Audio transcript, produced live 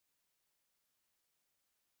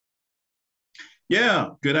Yeah,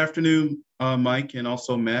 good afternoon, Mike, and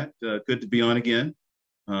also Matt. Good to be on again.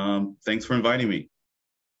 Thanks for inviting me.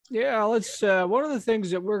 Yeah, let's. One of the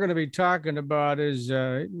things that we're going to be talking about is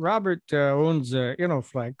Robert owns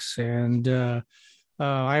InnoFlex, and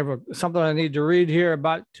I have something I need to read here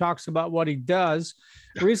about talks about what he does.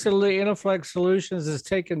 Recently, InnoFlex Solutions has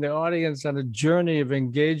taken the audience on a journey of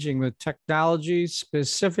engaging with technology,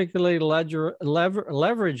 specifically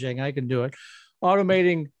leveraging. I can do it.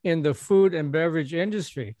 Automating in the food and beverage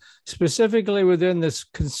industry, specifically within this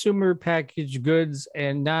consumer packaged goods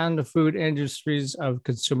and non-food industries of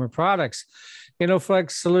consumer products.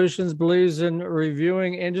 InnoFlex Solutions believes in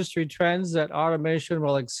reviewing industry trends that automation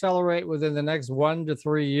will accelerate within the next 1 to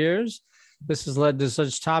 3 years. This has led to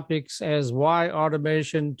such topics as why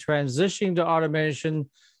automation, transitioning to automation,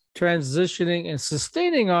 transitioning and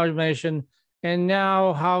sustaining automation, and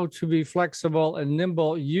now how to be flexible and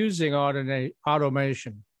nimble using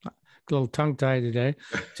automation. A little tongue-tied today.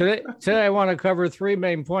 Today, I want to cover three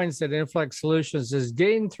main points that InnoFlex Solutions has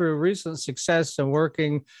gained through recent success in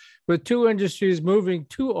working with two industries moving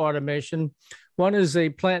to automation. One is a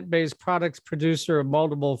plant-based products producer of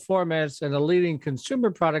multiple formats and a leading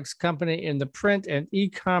consumer products company in the print and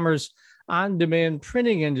e-commerce on-demand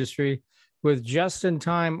printing industry with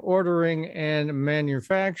just-in-time ordering and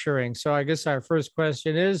manufacturing. So I guess our first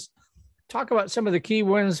question is, talk about some of the key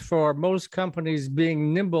wins for most companies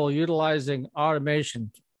being nimble utilizing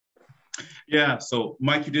automation. Yeah, so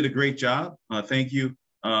Mike, you did a great job. Thank you.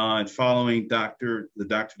 And following the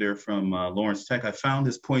doctor there from Lawrence Tech, I found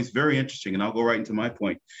his points very interesting, and I'll go right into my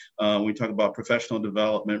point. We talk about professional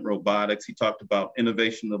development, robotics. He talked about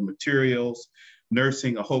innovation of materials,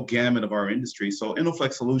 nursing, a whole gamut of our industry. So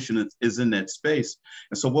InnoFlex Solution is in that space.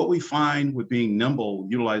 And so what we find with being nimble,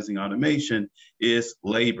 utilizing automation, is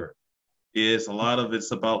labor. Is a lot of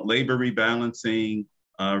it's about labor rebalancing,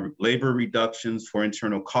 labor reductions for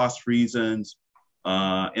internal cost reasons,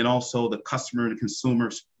 and also the customer and the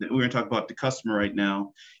consumers. We're going to talk about the customer right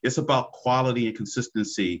now. It's about quality and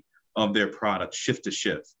consistency of their product, shift to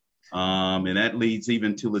shift. And that leads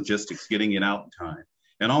even to logistics, getting it out in time.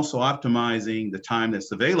 And also optimizing the time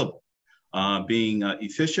that's available, being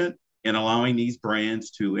efficient and allowing these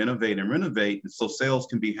brands to innovate and renovate, and so sales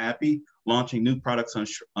can be happy, launching new products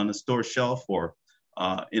on the store shelf or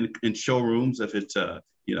in showrooms if it's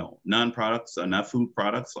non-products, not food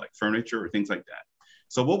products like furniture or things like that.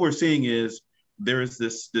 So what we're seeing is there is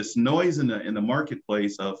this noise in the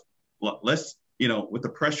marketplace of less, with the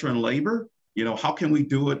pressure on labor, how can we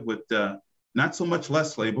do it with not so much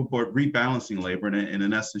less labor, but rebalancing labor. And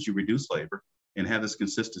in essence, you reduce labor and have this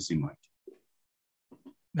consistency, Mike.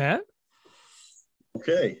 Matt?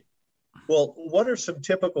 Okay. Well, what are some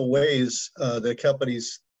typical ways that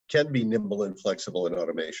companies can be nimble and flexible in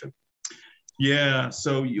automation? Yeah,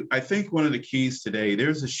 so I think one of the keys today,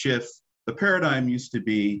 there's a shift. The paradigm used to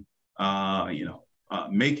be,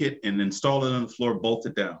 make it and install it on the floor, bolt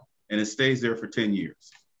it down, and it stays there for 10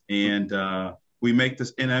 years. And we make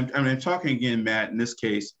this, and I'm talking again, Matt, in this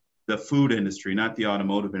case, the food industry, not the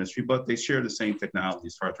automotive industry, but they share the same technology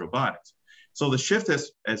as far as robotics. So the shift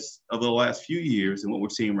as of the last few years and what we're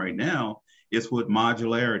seeing right now is with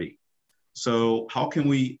modularity. So how can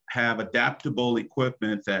we have adaptable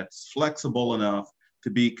equipment that's flexible enough to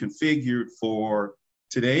be configured for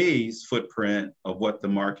today's footprint of what the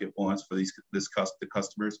market wants for the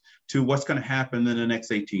customers to what's going to happen in the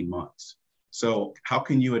next 18 months? So how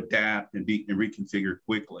can you adapt and reconfigure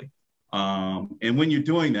quickly? And when you're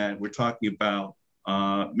doing that, we're talking about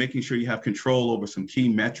making sure you have control over some key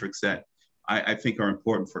metrics that I think are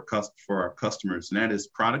important for our customers, and that is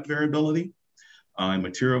product variability and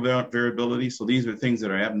material variability. So these are things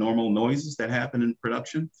that are abnormal noises that happen in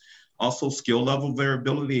production. Also, skill level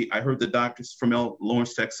variability. I heard the doctors from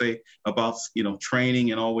Lawrence Tech say about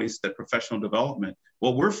training and always that professional development.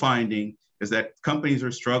 What we're finding is that companies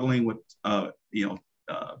are struggling with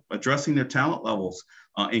addressing their talent levels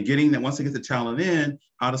and getting that once they get the talent in,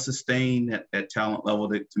 how to sustain that talent level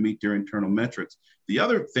to meet their internal metrics. The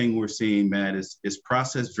other thing we're seeing, Matt, is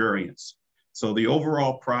process variance. So the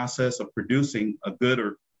overall process of producing a good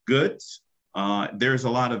or goods, there's a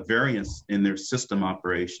lot of variance in their system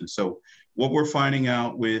operation. So what we're finding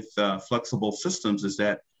out with flexible systems is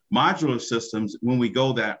that modular systems, when we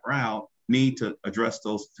go that route, need to address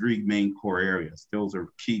those three main core areas. Those are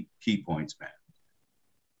key points, Matt.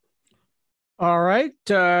 All right.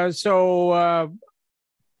 So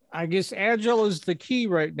I guess Agile is the key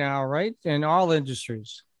right now, right? In all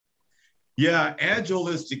industries. Yeah, Agile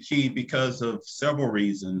is the key because of several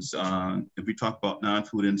reasons. If we talk about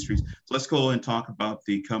non-food industries, so let's go and talk about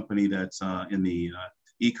the company that's in the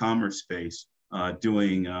e-commerce space.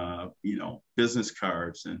 doing business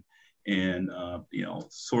cards and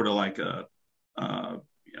sort of like a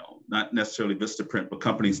not necessarily Vistaprint, but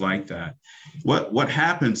companies like that. What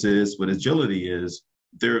happens is with agility is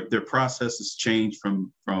their processes change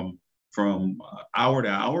from hour to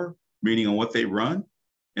hour, meaning on what they run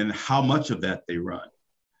and how much of that they run.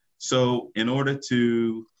 So in order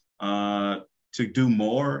to do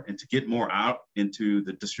more and to get more out into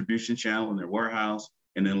the distribution channel in their warehouse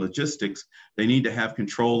and in logistics, they need to have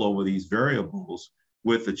control over these variables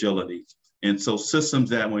with agility. And so systems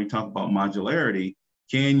that, when we talk about modularity,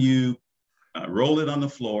 can you roll it on the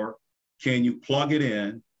floor? Can you plug it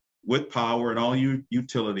in with power and all your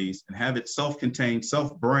utilities and have it self-contained,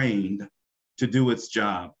 self-brained to do its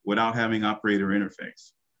job without having operator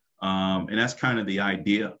interface? And that's kind of the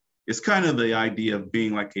idea. It's kind of the idea of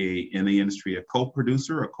being like in the industry, a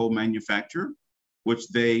co-producer, a co-manufacturer, which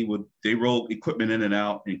they roll equipment in and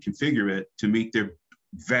out and configure it to meet their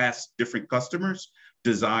vast different customers'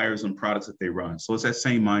 desires and products that they run. So it's that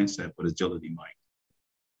same mindset, but agility, Mike.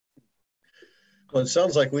 Well, it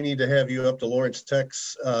sounds like we need to have you up to Lawrence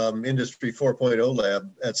Tech's Industry 4.0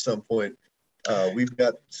 lab at some point. We've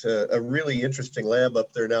got a really interesting lab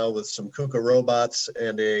up there now with some KUKA robots,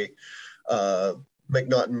 and a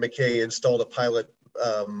McNaughton McKay installed a pilot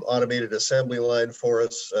automated assembly line for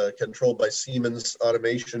us, controlled by Siemens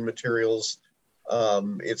Automation Materials.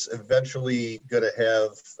 It's eventually going to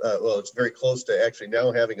have, it's very close to actually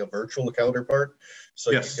now having a virtual counterpart. So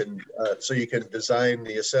yes. You can design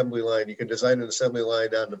the assembly line. You can design an assembly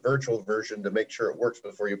line on the virtual version to make sure it works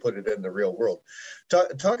before you put it in the real world.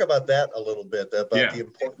 Talk about that a little bit, about the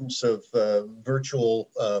importance of virtual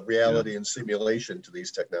reality and simulation to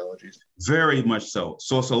these technologies. Very much so.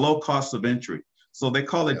 So it's a low cost of entry. So they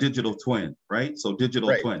call it digital twin, right? So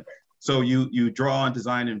digital twin. So you draw and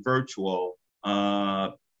design in virtual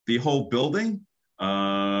the whole building,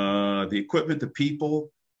 the equipment, the people,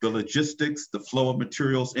 the logistics, the flow of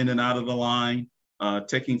materials in and out of the line,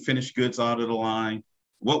 taking finished goods out of the line.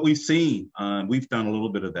 What we've seen, we've done a little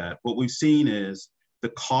bit of that. What we've seen is the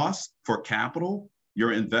cost for capital,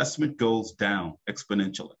 your investment goes down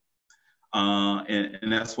exponentially.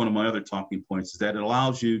 And that's one of my other talking points, is that it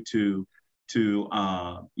allows you to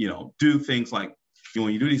do things like,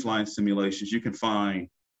 when you do these line simulations, you can find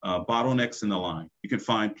bottlenecks in the line. You can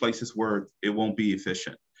find places where it won't be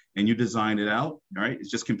efficient, and you design it out, right? It's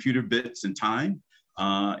just computer bits and time.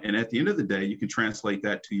 And at the end of the day, you can translate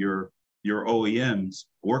that to your OEMs.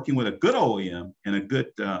 Working with a good OEM and a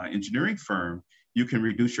good engineering firm, you can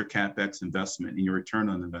reduce your CapEx investment and your return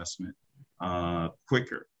on investment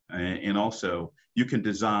quicker. And also, you can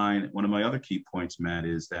design, one of my other key points, Matt,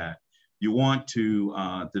 is that you want to,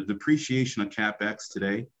 the depreciation of CapEx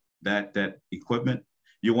today, that equipment,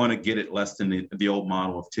 you want to get it less than the old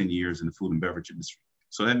model of 10 years in the food and beverage industry.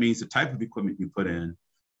 So that means the type of equipment you put in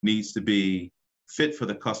needs to be fit for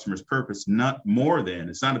the customer's purpose, not more than.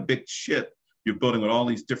 It's not a big ship you're building with all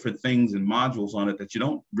these different things and modules on it that you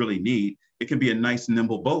don't really need. It can be a nice,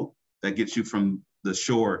 nimble boat that gets you from the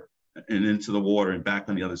shore and into the water and back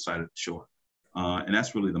on the other side of the shore. And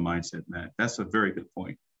that's really the mindset, Matt. That's a very good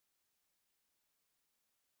point.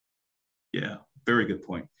 Yeah, very good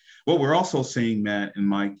point. What we're also seeing, Matt and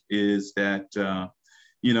Mike, is that,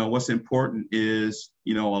 what's important is,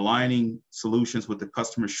 aligning solutions with the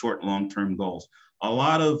customer's short and long-term goals. A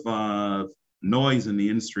lot of noise in the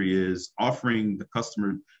industry is offering the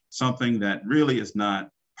customer something that really is not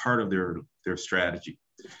part of their strategy,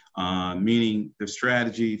 meaning their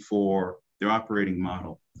strategy for their operating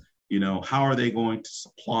model. How are they going to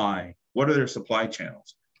supply? What are their supply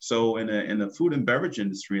channels? So in the food and beverage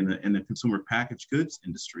industry, in the consumer packaged goods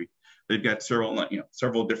industry, they've got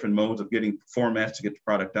several different modes of getting formats to get the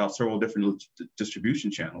product out, several different distribution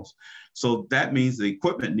channels. So that means the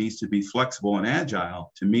equipment needs to be flexible and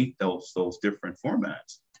agile to meet those different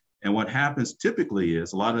formats. And what happens typically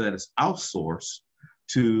is a lot of that is outsourced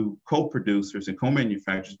to co-producers and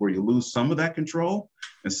co-manufacturers, where you lose some of that control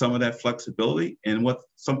and some of that flexibility. And what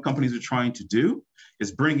some companies are trying to do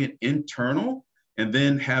is bring it internal, and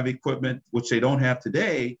then have equipment, which they don't have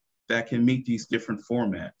today, that can meet these different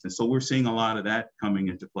formats. And so we're seeing a lot of that coming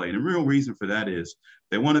into play. And the real reason for that is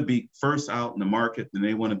they want to be first out in the market, and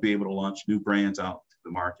they want to be able to launch new brands out to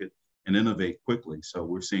the market and innovate quickly. So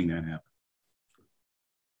we're seeing that happen.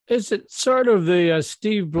 Is it sort of the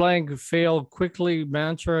Steve Blank fail quickly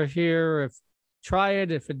mantra here? Try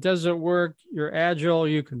it, if it doesn't work, you're agile,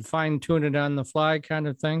 you can fine tune it on the fly kind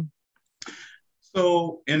of thing?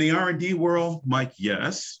 So in the R&D world, Mike,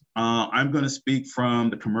 yes. I'm going to speak from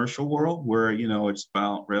the commercial world, where, it's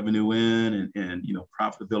about revenue in and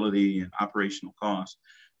profitability and operational costs.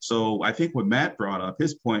 So I think what Matt brought up,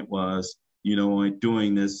 his point was,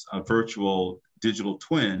 doing this virtual digital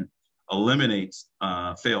twin eliminates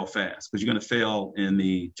fail fast, because you're going to fail in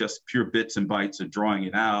the just pure bits and bytes of drawing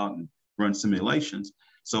it out and run simulations.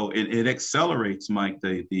 So it accelerates, Mike,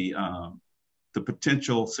 the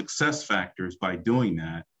potential success factors by doing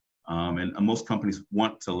that. And most companies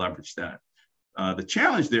want to leverage that. The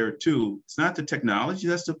challenge there too, it's not the technology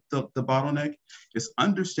that's the bottleneck, it's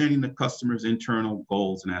understanding the customer's internal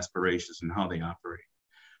goals and aspirations and how they operate.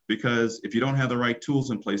 Because if you don't have the right tools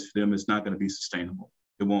in place for them, it's not going to be sustainable.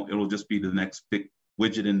 It'll just be the next big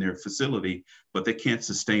widget in their facility, but they can't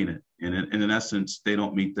sustain it. And in essence, they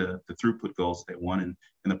don't meet the throughput goals they want, and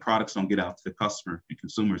the products don't get out to the customer and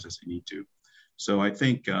consumers as they need to. So I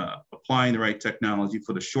think applying the right technology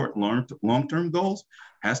for the short, long-term goals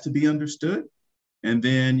has to be understood. And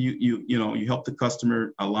then you help the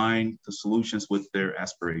customer align the solutions with their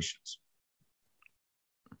aspirations.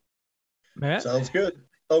 Matt? Sounds good.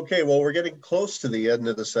 Okay, well, we're getting close to the end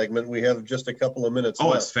of the segment. We have just a couple of minutes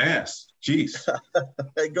left. It's fast. Jeez.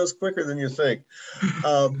 It goes quicker than you think.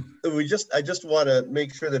 I just want to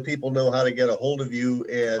make sure that people know how to get a hold of you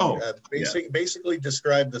and basically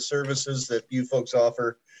describe the services that you folks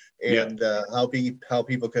offer and how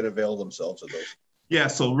people can avail themselves of those. Yeah,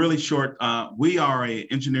 so really short, we are an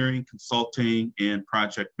engineering, consulting, and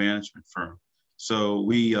project management firm. So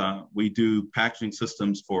we do packaging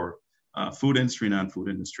systems for food industry, non-food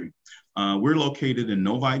industry. We're located in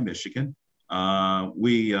Novi, Michigan.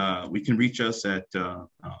 We can reach us at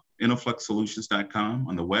InnoFlexSolutions.com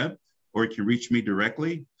on the web, or you can reach me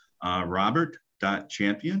directly,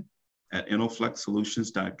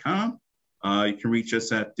 robert.champion@InnoFlexSolutions.com. You can reach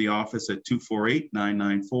us at the office at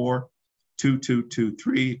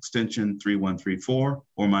 248-994-2223, extension 3134,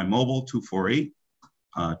 or my mobile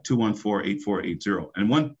 248-214-8480. And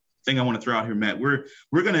one thing I want to throw out here, Matt, we're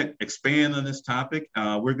going to expand on this topic.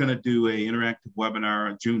 We're going to do an interactive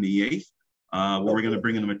webinar on June the 8th, where we're going to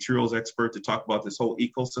bring in a materials expert to talk about this whole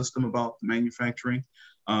ecosystem about manufacturing.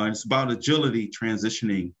 It's about agility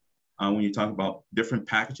transitioning when you talk about different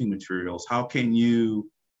packaging materials. How can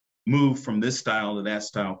you move from this style to that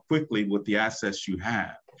style quickly with the assets you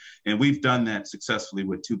have? And we've done that successfully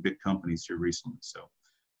with two big companies here recently. So